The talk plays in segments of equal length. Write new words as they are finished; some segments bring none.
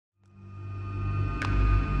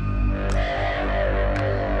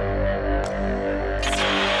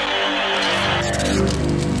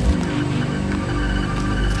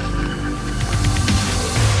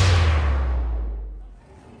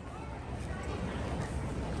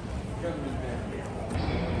You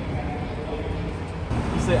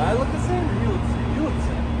say I look the same or you look the same? You look the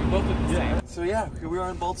same. We both look the same. So yeah, here we are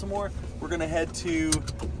in Baltimore. We're gonna head to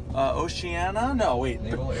Oceana? No, wait.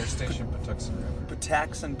 Naval Air Station, Patuxent River.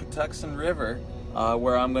 Patuxent River,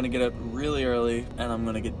 where I'm gonna get up really early and I'm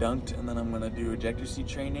gonna get dunked and then I'm gonna do ejector seat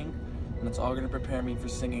training and it's all gonna prepare me for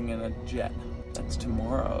singing in a jet. That's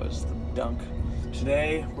tomorrow is the dunk.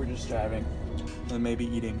 Today, we're just driving and maybe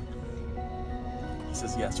eating. He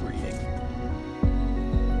says yes, we're eating.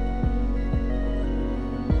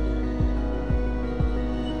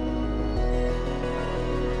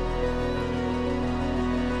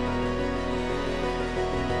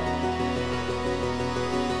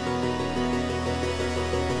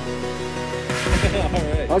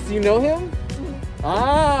 Alright. Oh, so you know him?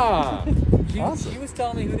 Ah! She was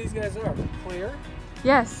telling me who these guys are. Claire?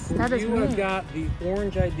 Yes, that is me. You have got the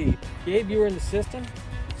orange ID. Gabe, you were in the system,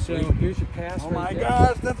 so here's your pass. Oh my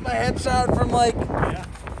gosh, that's my headshot from like... Yeah.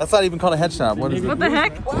 That's not even called a headshot. What is it? What the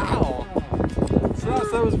heck? Wow!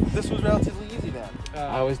 So this was relatively easy then.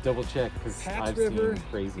 I always double check because Pax I've River seen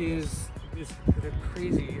crazy. is they're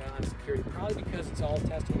crazy on security, probably because it's all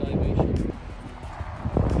test evaluation.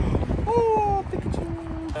 Oh, Pikachu!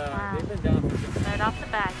 Wow. They've been down for Right off the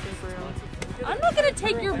bat, Gabriel. I'm not gonna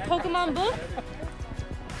take your Pokemon book.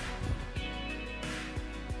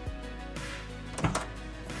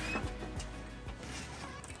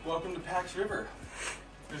 Welcome to Pax River.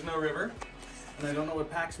 There's no river, and I don't know what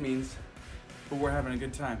Pax means, but we're having a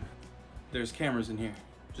good time. There's cameras in here.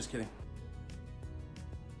 Just kidding.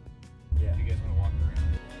 Yeah. You guys want to walk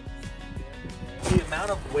around? The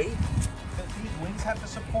amount of weight that these wings have to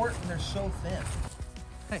support, and they're so thin.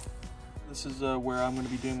 Hey, this is where I'm going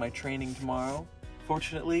to be doing my training tomorrow.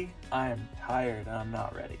 Fortunately, I am tired and I'm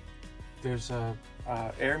not ready. There's a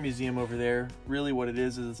air museum over there. Really what it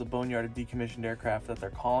is it's a boneyard of decommissioned aircraft that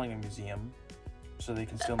they're calling a museum so they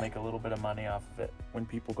can still make a little bit of money off of it when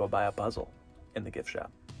people go buy a puzzle in the gift shop.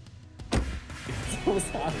 I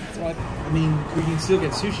mean, we can still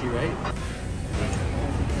get sushi, right?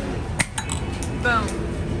 Boom.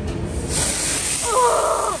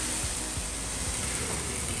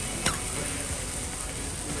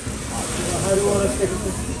 How do you want to take it?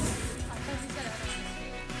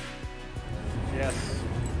 Yes.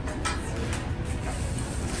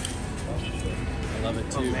 I love it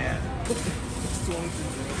too. Oh, man.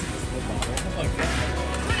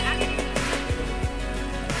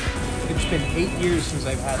 It's been 8 years since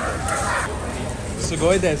I've had this.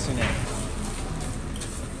 Sugoi desu ne.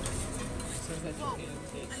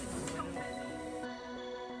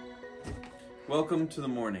 Welcome to the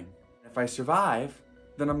morning. If I survive,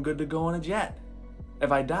 then I'm good to go on a jet.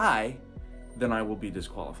 If I die, then I will be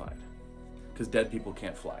disqualified. Because dead people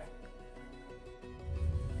can't fly.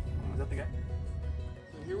 Is that the guy?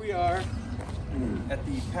 So here we are at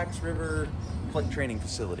the Pax River Flight Training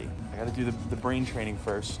Facility. I gotta do the brain training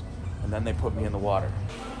first, and then they put me in the water.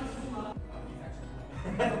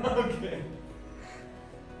 Okay.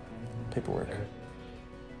 Paperwork.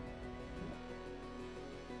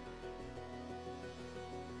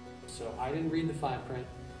 So I didn't read the fine print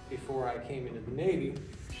before I came into the Navy.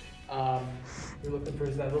 You're looking for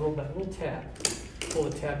that little tab. Pull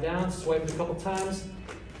the tab down, swipe it a couple times, and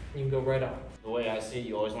you can go right up. The way I see it,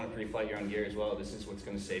 you always want to pre-flight your own gear as well. This is what's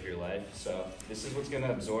going to save your life. So this is what's going to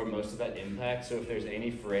absorb most of that impact. So if there's any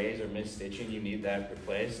frays or mis-stitching, you need that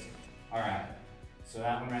replaced. All right. So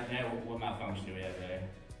that one right there, what malfunction do we have there?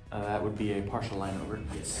 That would be a partial line over.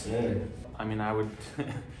 Yes, sir. I mean, I would,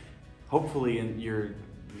 hopefully your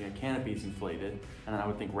canopy's inflated, and I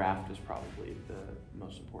would think raft is probably the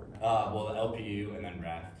most important. Well, the LPU and then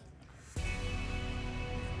raft.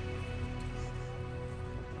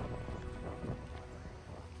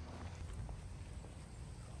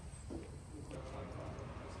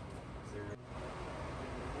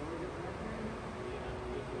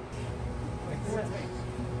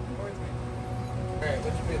 Alright,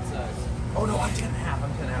 what's your bid size? Oh no, I'm 10.5.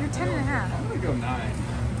 I'm 10.5. You're 10 and a half. I'm gonna go 9.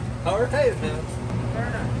 Alright then. Fair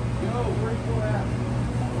enough. Yo, where you at?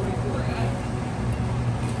 Where you at?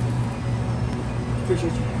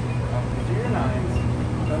 Appreciate you. Do your 9s.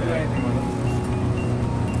 Don't do anything with them.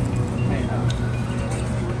 Hey,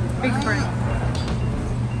 Big brain.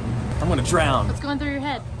 I'm gonna drown. What's going through your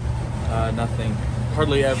head? Nothing.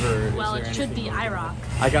 Hardly ever. Well, it should be IROC.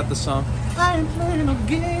 I got the song. I ain't playing no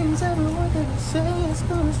games. Every word that I say is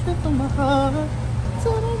gonna slip from my heart.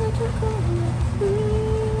 Tell me that you're going.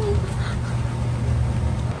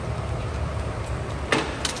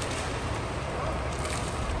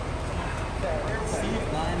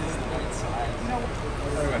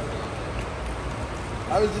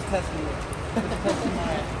 I was just testing it. Testing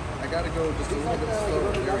my gotta go just a little bit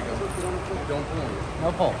slower. There we go. Don't pull.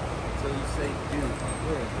 No pull. So you say do.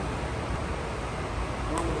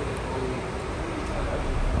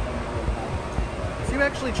 So you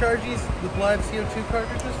actually charge these with live CO2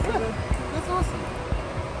 cartridges for the... That's awesome.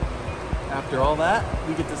 After all that,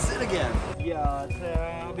 we get to sit again. Yeah,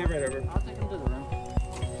 I'll be right over. I'll take him to the room.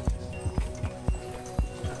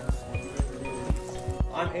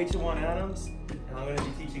 I'm H1 Adams, and I'm going to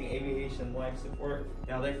be teaching aviation life support.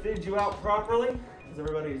 Now, they fitted you out properly, because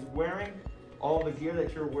everybody is wearing all the gear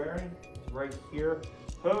that you're wearing is right here.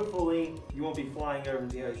 Hopefully, you won't be flying over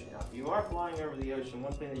the ocean. Now, if you are flying over the ocean,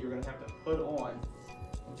 one thing that you're going to have to put on,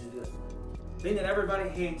 which is this. The thing that everybody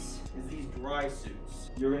hates is these dry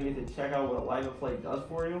suits. You're going to get to check out what a live plate does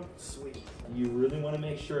for you. Sweet. You really want to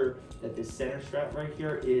make sure that this center strap right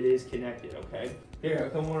here, it is connected, okay?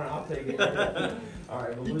 Here, come on, I'll take it. All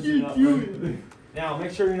right, we'll loosen up. Now,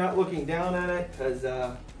 make sure you're not looking down at it, because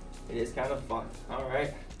it is kind of fun. All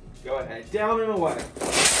right, go ahead. Down and away.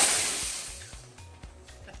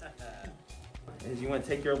 As you want to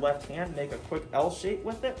take your left hand, make a quick L shape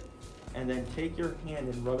with it, and then take your hand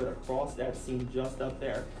and rub it across that seam just up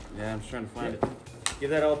there. Yeah, I'm just trying to find it. Give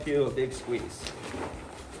that LPU a big squeeze.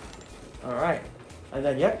 All right. And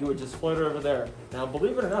then, yep, you would just float it over there. Now,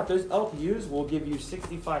 believe it or not, those LPUs will give you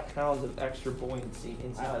 65 pounds of extra buoyancy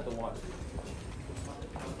inside the water.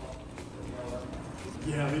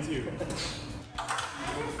 Yeah, me too.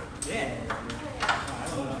 Yeah.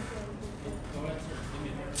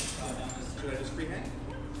 Should I just freehand?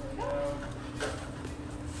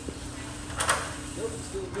 Nope,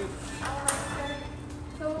 still good.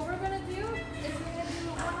 So what we're gonna do is we're gonna do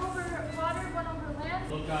one over water, one over land.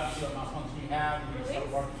 Look up to how much you have, and you start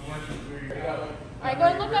working through your. Alright, go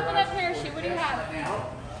and look up at that parachute. What do you have?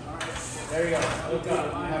 There you go. Look up.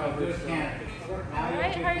 You have a good canopy.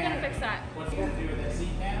 Alright, how are you gonna fix that? What you gonna do with that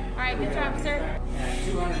seat pan? Alright, good job, sir. At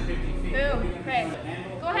 250 feet. Boom. Okay.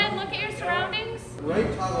 Go ahead and look at your surroundings. The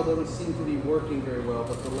right toggle doesn't seem to be working very well,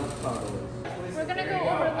 but the left toggle is. We're gonna go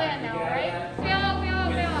over land now, alright? Bail.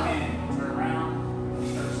 Turn around.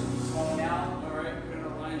 Start slowing down. All right. Put it in a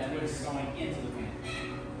line. That is going into the pan.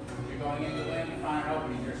 You're going into the land and find an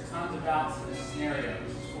opening. There's tons of outs in this scenario.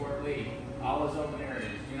 This is Fort Lee. All those open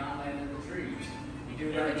areas. Do not land in the trees. You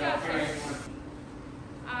do that. Good job, sir.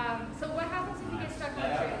 So what happens if you get stuck on a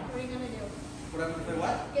tree? What are you gonna do? What happens if I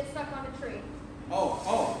what? Get stuck on a tree.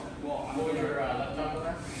 Oh, well, I'm Hold going your to left elbow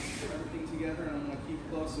there. put everything together and I'm going to keep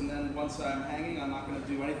close, and then once I'm hanging, I'm not going to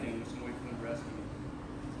do anything. I'm just going to wait for them to rescue me.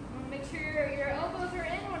 Make sure your elbows are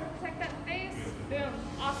in. Want to protect that face. Boom.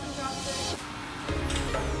 Awesome job, sir.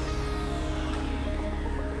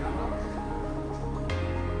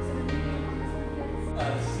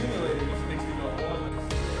 Simulator just makes me go on.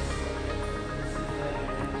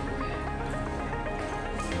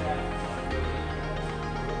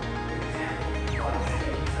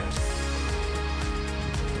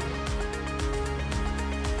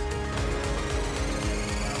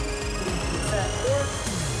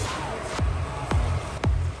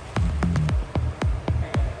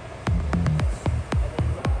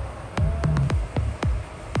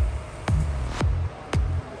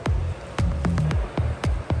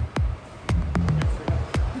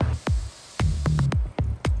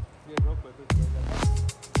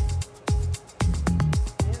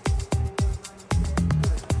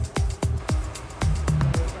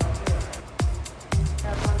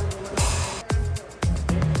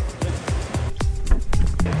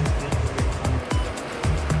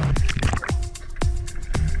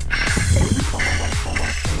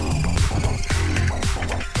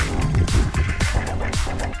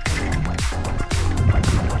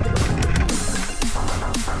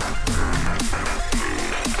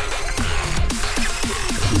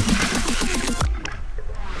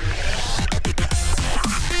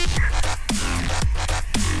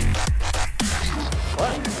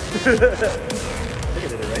 Look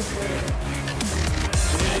at it, right?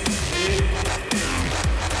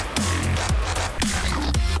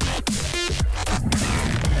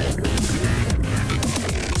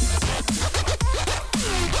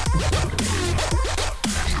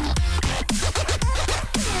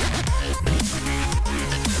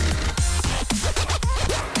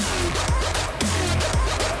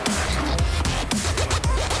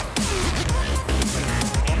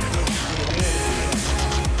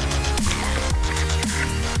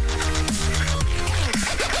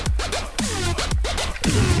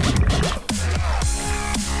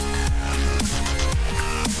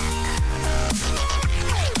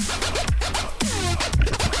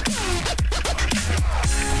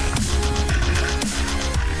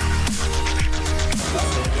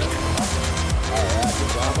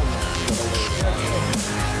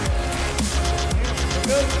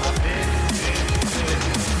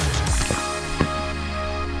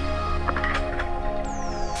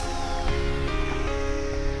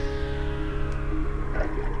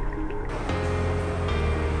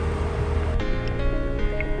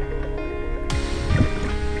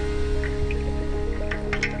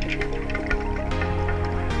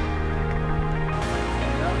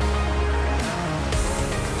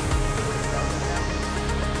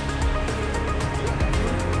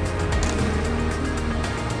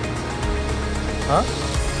 Huh?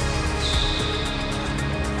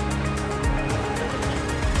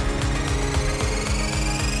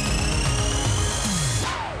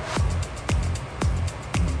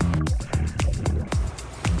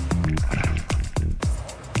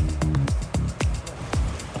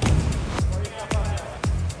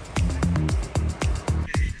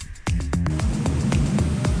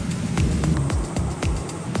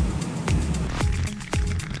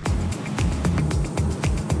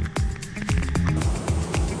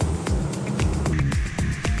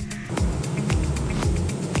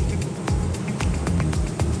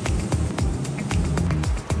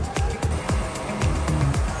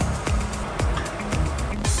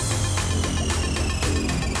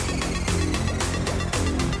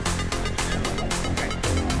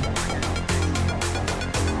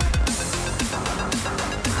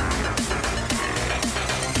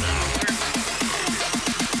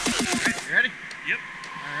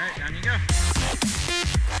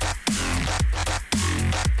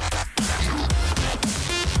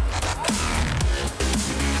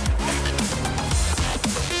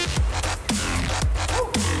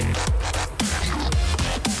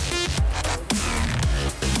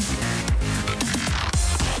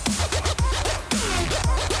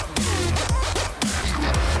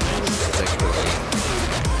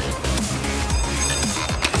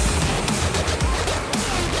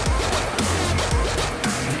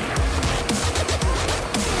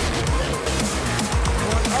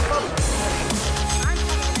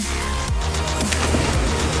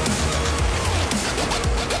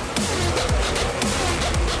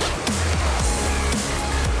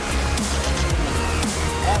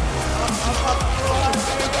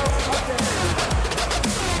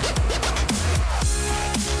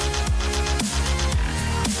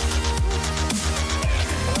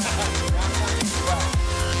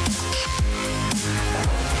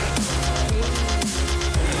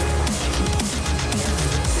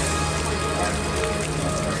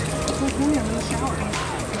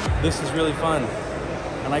 This is really fun,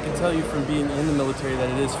 and I can tell you from being in the military that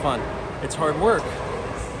it is fun. It's hard work,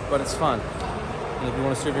 but it's fun. And if you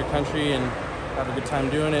want to serve your country and have a good time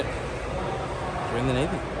doing it, join the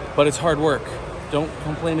Navy. But it's hard work. Don't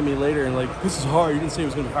complain to me later and like, this is hard, you didn't say it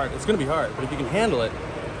was gonna be hard. It's gonna be hard, but if you can handle it,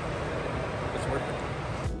 it's worth it.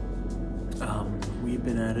 We've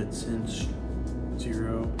been at it since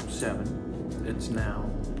 07. It's now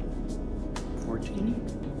 14.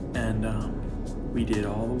 And we did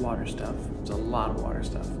all the water stuff. It's a lot of water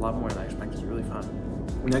stuff, a lot more than I expected. It's really fun.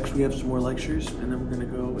 Next we have some more lectures, and then we're gonna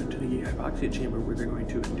go into the hypoxia chamber where they're going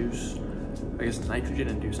to induce, I guess,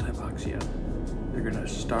 nitrogen-induced hypoxia. They're gonna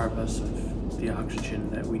starve us of the oxygen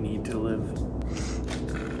that we need to live.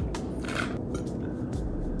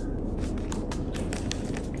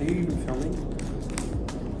 Are you even filming?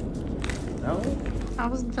 No? I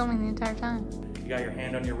wasn't filming the entire time. You got your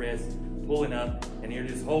hand on your wrist, pulling up, and you're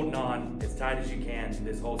just holding on as tight as you can to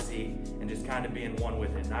this whole seat and just kind of being one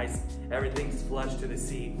with it. Nice, everything's flush to the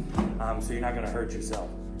seat, so you're not gonna hurt yourself.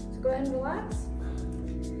 So go ahead and relax.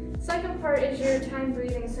 Second part is your time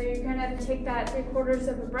breathing. So you're gonna take that 3/4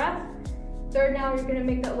 of a breath. Third, now you're gonna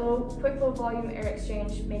make that quick low volume air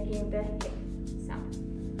exchange, making the hic sound.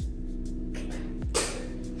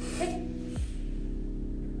 Hic.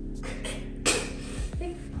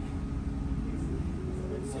 Hic.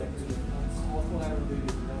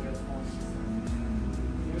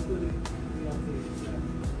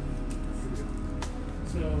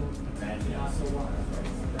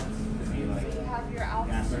 You have your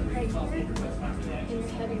altitude right here, and your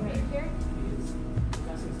heavy right here.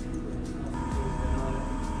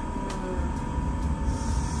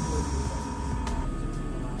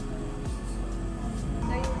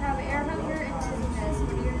 Now you have air hunger and dizziness. What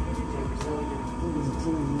are you going to do to take yourself?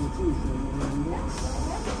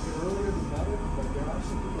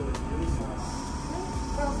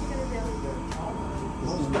 What else are you going to do?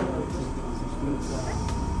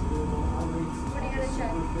 What are you going to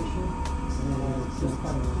check?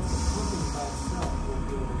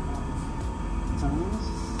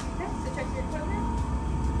 Okay, so check your equipment.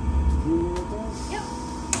 Yep.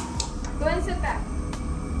 Go ahead and sit back.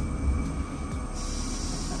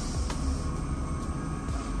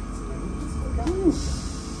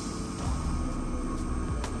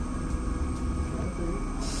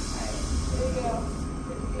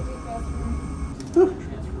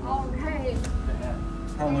 Alright.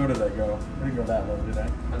 How low did I go? I didn't go that low, did I?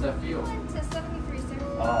 How'd that feel? Went to 73, sir.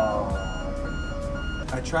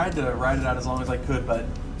 I tried to ride it out as long as I could, but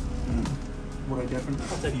what I definitely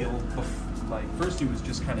felt that you'll like, first it was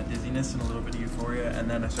just kind of dizziness and a little bit of euphoria, and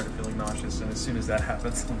then I started feeling nauseous, and as soon as that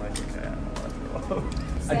happens, I'm like, okay, I don't want to throw up.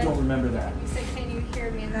 I don't remember that. You said, can you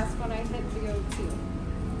hear me? And that's when I hit the O2.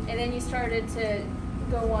 And then you started to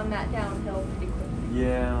go on that downhill pretty quickly.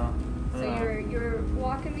 Yeah. So you're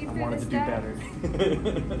walking me through I wanted this, to do Dad?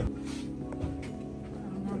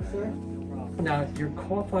 better. Now, you're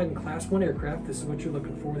qualified in Class 1 aircraft. This is what you're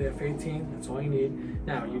looking for, the F-18. That's all you need.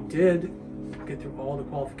 Now, you did get through all the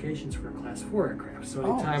qualifications for a Class 4 aircraft. So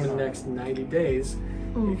anytime in the next 90 days,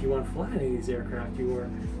 if you want to fly any of these aircraft, you are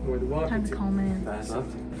more than welcome Time to call me in.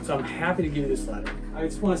 So I'm happy to give you this letter. I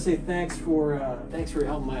just want to say thanks for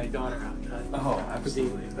helping my daughter out.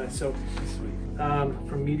 Absolutely. So Sweet.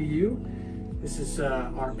 from me to you, this is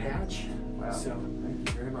our patch. Wow. So thank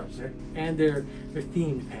you very much, sir. and they're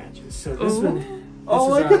themed patches. So this one, this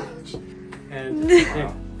Oh is my our, gosh. And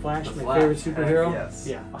Flash, The my Flash, favorite superhero. yes.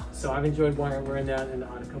 Yeah. So I've enjoyed wearing that on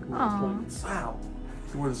a couple of Aw. deployments. Wow.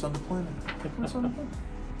 You wore this on deployment.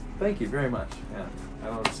 Thank you very much. Yeah. I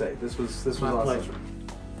don't know what to say. This was My awesome. pleasure.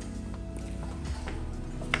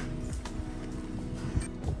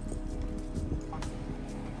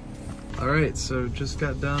 Alright, so just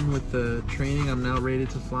got done with the training. I'm now ready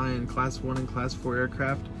to fly in Class 1 and Class 4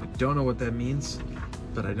 aircraft. I don't know what that means,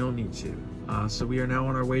 but I don't need to. So we are now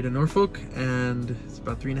on our way to Norfolk, and it's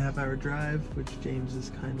about a 3.5 hour drive, which James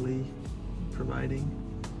is kindly providing.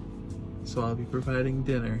 So I'll be providing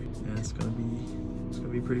dinner, and it's gonna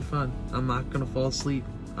be pretty fun. I'm not gonna fall asleep.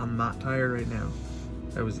 I'm not tired right now.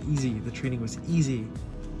 That was easy. The training was easy.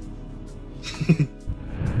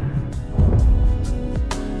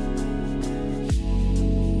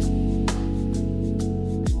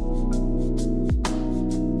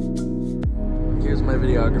 Here's my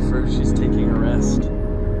videographer. She's taking a rest.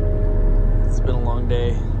 It's been a long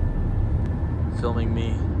day filming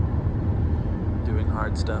me doing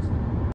hard stuff.